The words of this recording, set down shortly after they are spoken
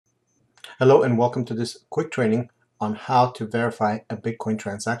Hello and welcome to this quick training on how to verify a Bitcoin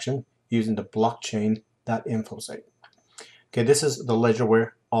transaction using the blockchain.info site. Okay, this is the ledger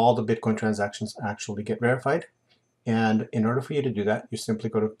where all the Bitcoin transactions actually get verified. And in order for you to do that, you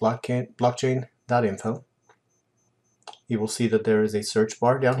simply go to blockchain.info. You will see that there is a search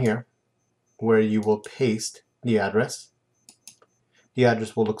bar down here where you will paste the address. The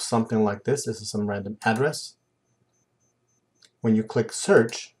address will look something like this. This is some random address. When you click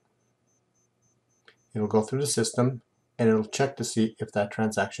search, it'll go through the system and it'll check to see if that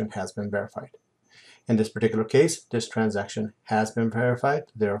transaction has been verified. In this particular case, this transaction has been verified.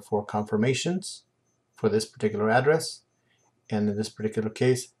 There are 4 confirmations for this particular address, and in this particular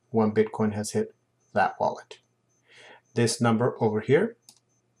case, 1 Bitcoin has hit that wallet. This number over here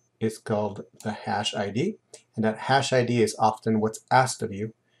is called the hash ID, and that hash ID is often what's asked of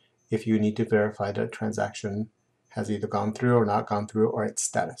you if you need to verify that a transaction has either gone through or not gone through, or its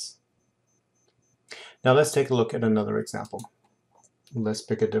status. Now let's take a look at another example. Let's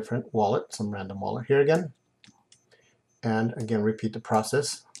pick a different wallet, some random wallet here again, and again repeat the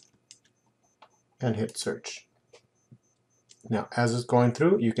process and hit search. Now as it's going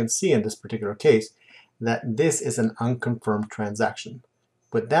through, you can see in this particular case that this is an unconfirmed transaction.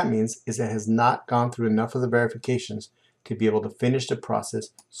 What that means is it has not gone through enough of the verifications to be able to finish the process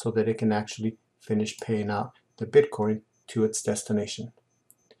so that it can actually finish paying out the Bitcoin to its destination.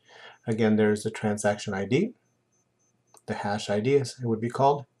 Again, there's the transaction ID, the hash ID as it would be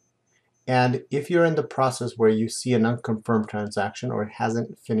called. And if you're in the process where you see an unconfirmed transaction or it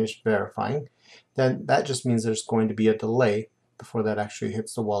hasn't finished verifying, then that just means there's going to be a delay before that actually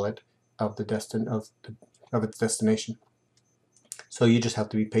hits the wallet of its destination. So you just have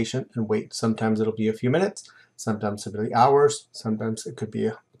to be patient and wait. Sometimes it'll be a few minutes, sometimes it'll be hours, sometimes it could be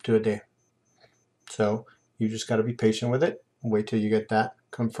up to a day. So you just got to be patient with it, wait till you get that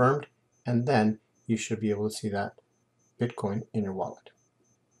confirmed, and then you should be able to see that Bitcoin in your wallet.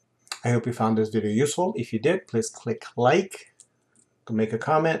 I hope you found this video useful. If you did, please click like, make a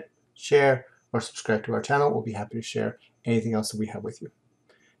comment, share, or subscribe to our channel. We'll be happy to share anything else that we have with you.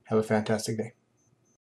 Have a fantastic day.